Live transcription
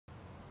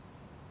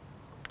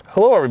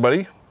Hello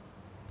everybody.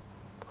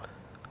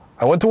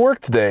 I went to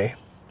work today.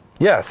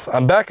 Yes,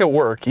 I'm back at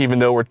work even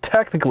though we're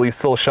technically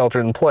still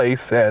sheltered in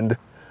place and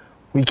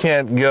we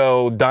can't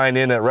go dine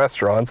in at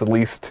restaurants, at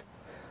least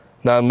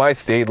not in my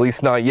state, at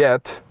least not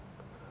yet.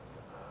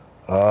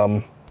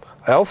 I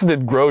also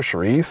did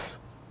groceries,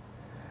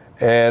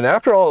 and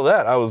after all of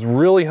that I was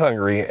really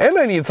hungry and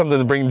I need something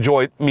to bring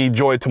me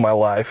joy to my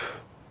life.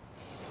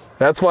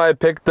 That's why I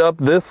picked up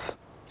this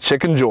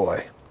Chicken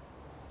Joy.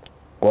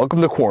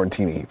 Welcome to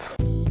Quarantine Eats.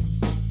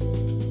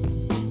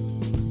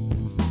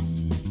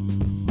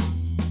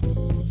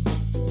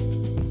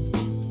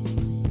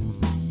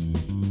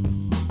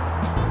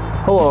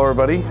 Hello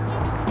everybody.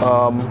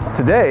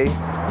 Today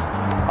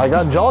I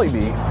got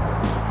Jollibee.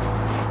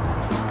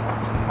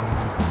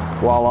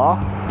 Voila.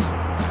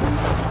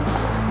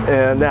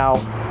 And now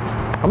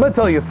I'm going to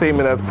tell you a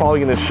statement that's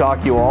probably going to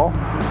shock you all,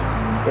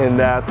 and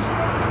that's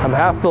I'm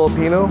half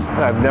Filipino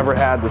and I've never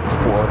had this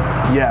before.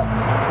 Yes,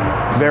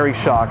 very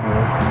shocking.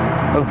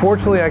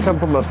 Unfortunately, I come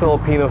from a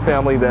Filipino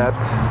family that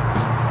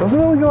doesn't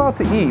really go out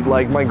to eat.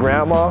 Like my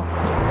grandma,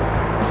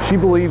 she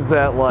believes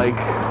that like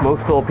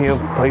most Filipino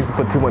places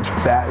put too much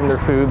fat in their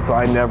food, so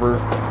I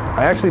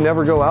actually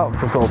never go out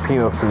for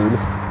Filipino food.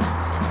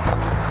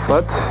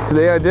 But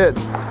today I did,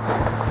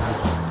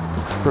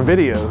 for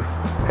videos,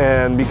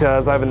 and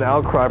because I have an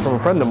outcry from a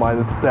friend of mine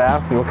that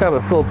asked me what kind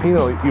of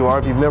Filipino you are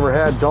if you've never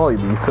had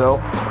Jollibee, so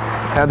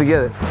had to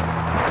get it.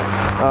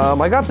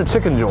 I got the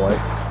Chicken Joy,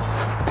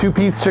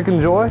 2-piece Chicken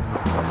Joy,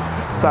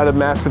 side of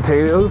mashed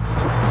potatoes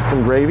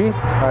and gravy.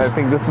 I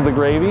think this is the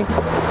gravy.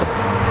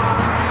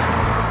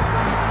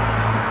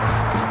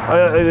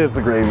 It is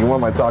the gravy, what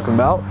am I talking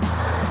about?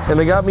 And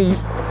they got me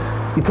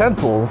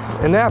utensils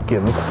and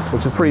napkins,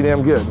 which is pretty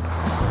damn good.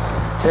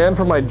 And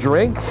for my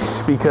drink,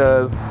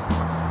 because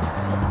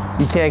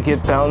you can't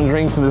get fountain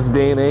drinks in this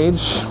day and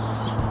age,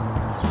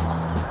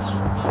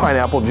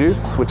 pineapple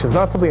juice, which is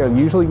not something I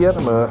usually get.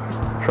 I'm gonna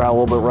try a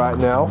little bit right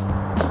now.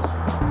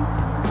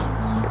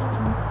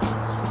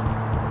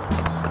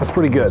 That's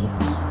pretty good.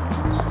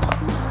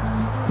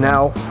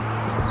 Now,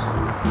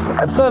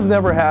 I've said I've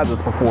never had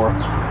this before,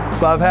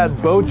 but I've had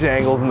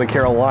Bojangles in the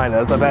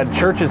Carolinas. I've had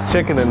Church's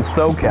Chicken in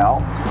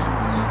SoCal.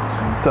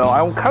 So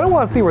I kind of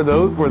want to see where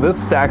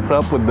this stacks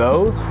up with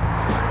those.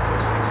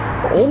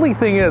 The only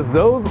thing is,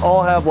 those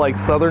all have like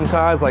southern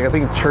ties. Like I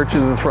think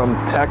Church's is from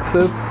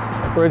Texas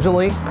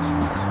originally.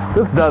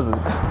 This doesn't.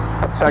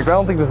 In fact, I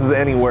don't think this is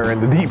anywhere in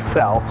the Deep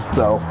South.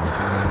 So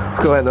let's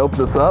go ahead and open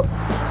this up.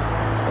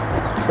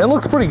 It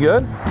looks pretty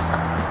good.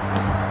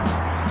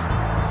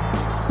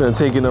 I'm gonna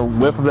take in a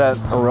whiff of that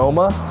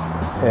aroma,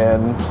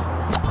 and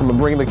I'm gonna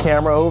bring the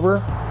camera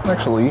over.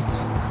 Actually,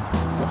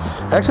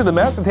 the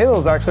mashed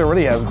potatoes actually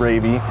already has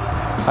gravy.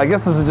 I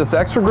guess this is just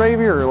extra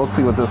gravy, or let's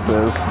see what this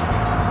is.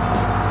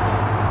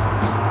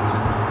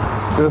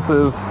 This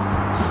is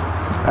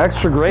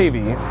extra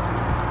gravy.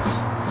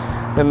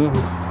 And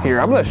here,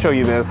 I'm gonna show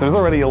you this. There's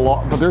already a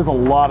lot, but there's a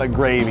lot of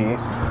gravy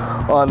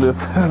on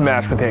this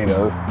mashed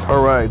potatoes.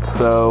 All right,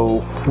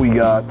 so we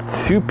got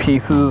 2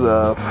 pieces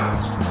of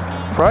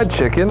fried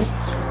chicken,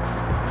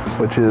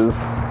 which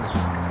is,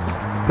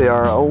 they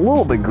are a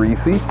little bit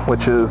greasy,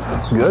 which is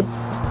good.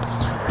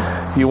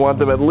 You want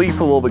them at least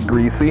a little bit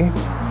greasy,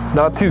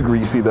 not too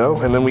greasy though.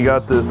 And then we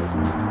got this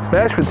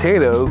mashed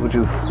potatoes, which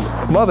is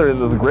smothered in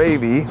this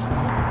gravy.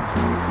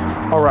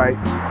 All right,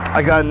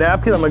 I got a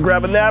napkin. I'm gonna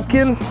grab a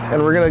napkin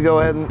and we're gonna go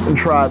ahead and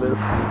try this.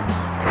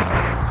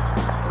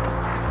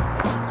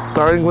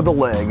 Starting with the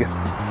leg.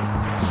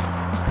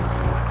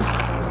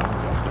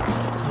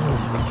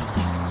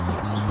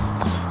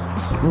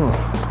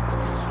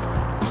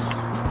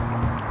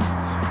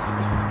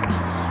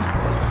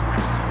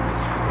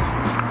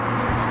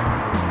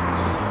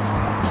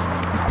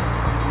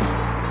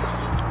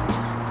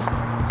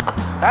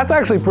 That's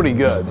actually pretty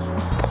good.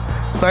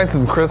 It's nice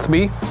and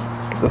crispy.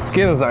 The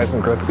skin is nice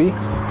and crispy.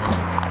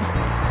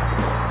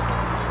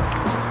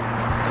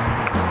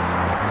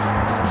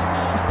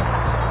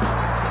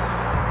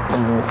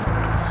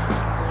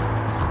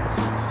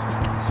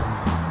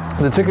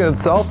 The chicken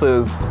itself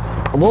is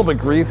a little bit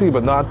greasy,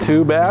 but not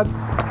too bad.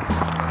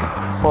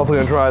 I'm also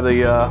gonna try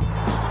the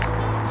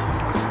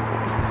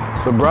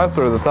breast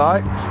or the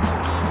thigh.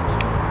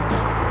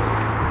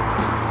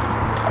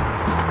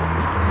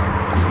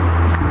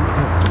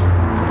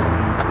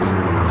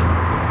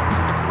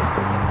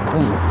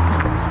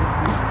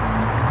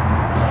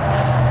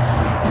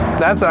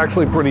 That's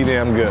actually pretty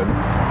damn good.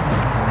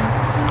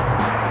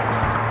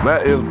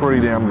 That is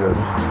pretty damn good.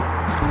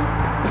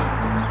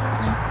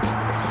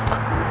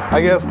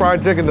 I guess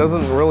fried chicken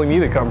doesn't really need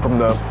to come from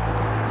the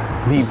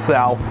Deep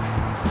South.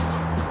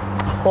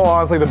 Well,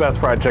 honestly, the best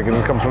fried chicken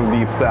comes from the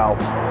Deep South.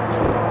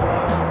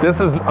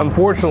 This is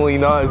unfortunately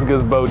not as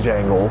good as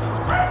Bojangles.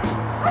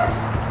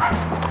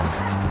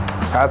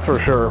 That's for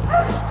sure,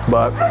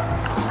 but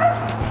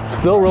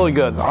still really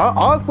good.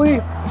 Honestly,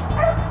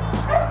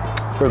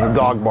 there's a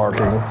dog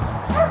barking.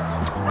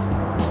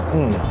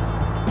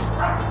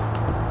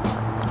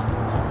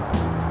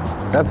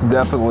 That's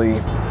definitely,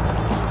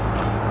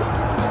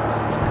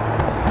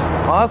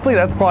 Honestly,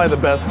 that's probably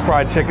the best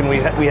fried chicken we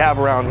have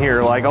around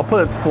here. Like, I'll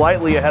put it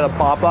slightly ahead of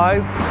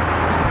Popeyes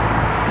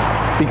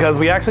because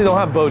we actually don't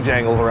have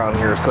Bojangles around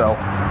here, so.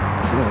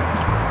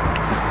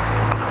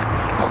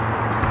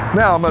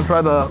 Now I'm gonna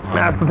try the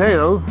mashed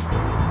potatoes.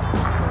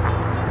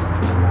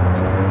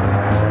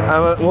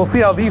 We'll see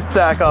how these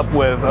stack up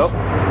with, oh,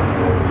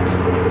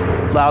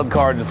 loud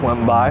car just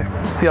went by.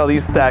 See how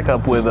these stack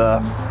up with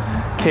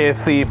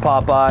KFC,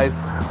 Popeyes.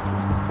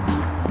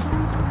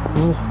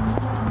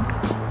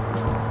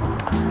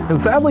 And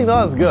sadly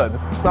not as good.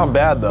 Not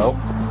bad though.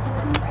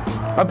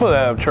 I put it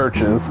out of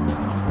Church's.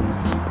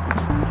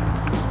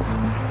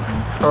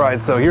 All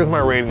right, so here's my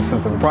rating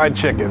system. Fried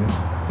chicken,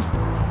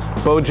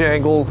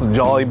 Bojangles,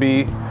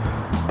 Jollibee,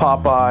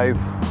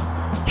 Popeyes,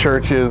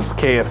 Church's,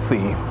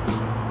 KFC.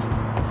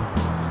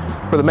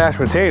 For the mashed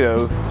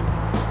potatoes,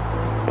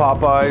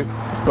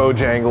 Popeyes,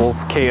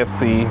 Bojangles,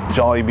 KFC,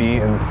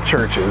 Jollibee, and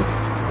Church's.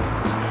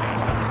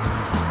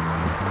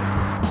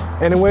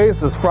 Anyways,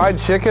 does fried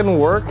chicken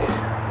work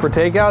for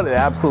takeout? It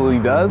absolutely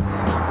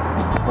does.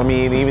 I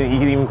mean, you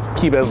can even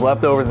keep it as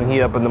leftovers and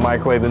heat up in the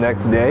microwave the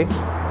next day.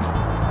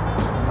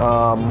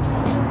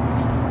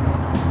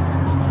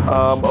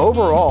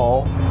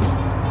 Overall,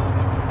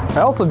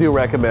 I also do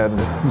recommend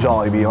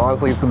Jollibee.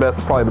 Honestly, it's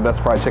probably the best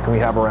fried chicken we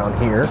have around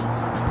here.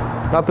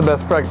 Not the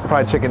best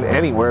fried chicken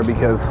anywhere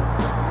because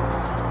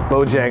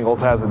Bojangles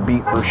has it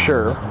beat for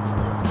sure.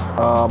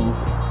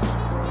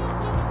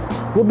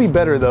 Will be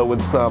better though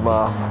with some.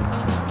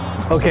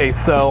 Okay,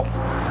 so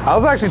I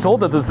was actually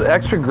told that this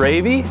extra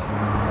gravy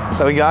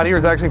that we got here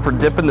is actually for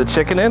dipping the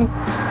chicken in,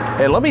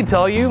 and let me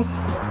tell you,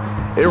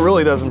 it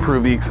really does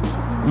improve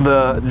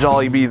the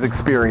Jollibee's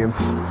experience.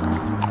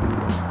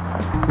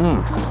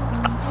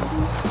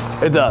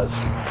 It does.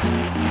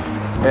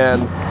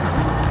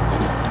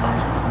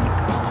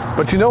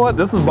 But you know what?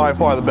 This is by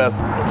far the best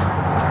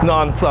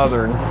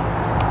non-southern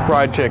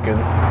fried chicken.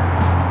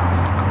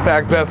 In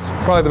fact,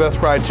 probably the best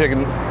fried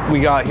chicken we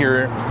got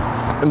here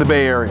in the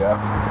Bay Area.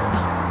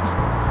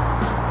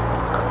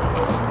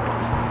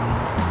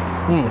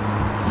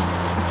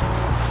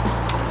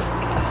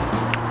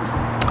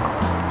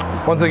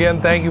 Once again,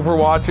 thank you for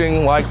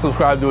watching. Like,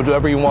 subscribe, do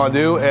whatever you want to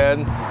do,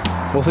 and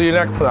we'll see you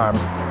next time.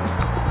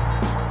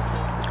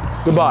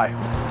 Goodbye.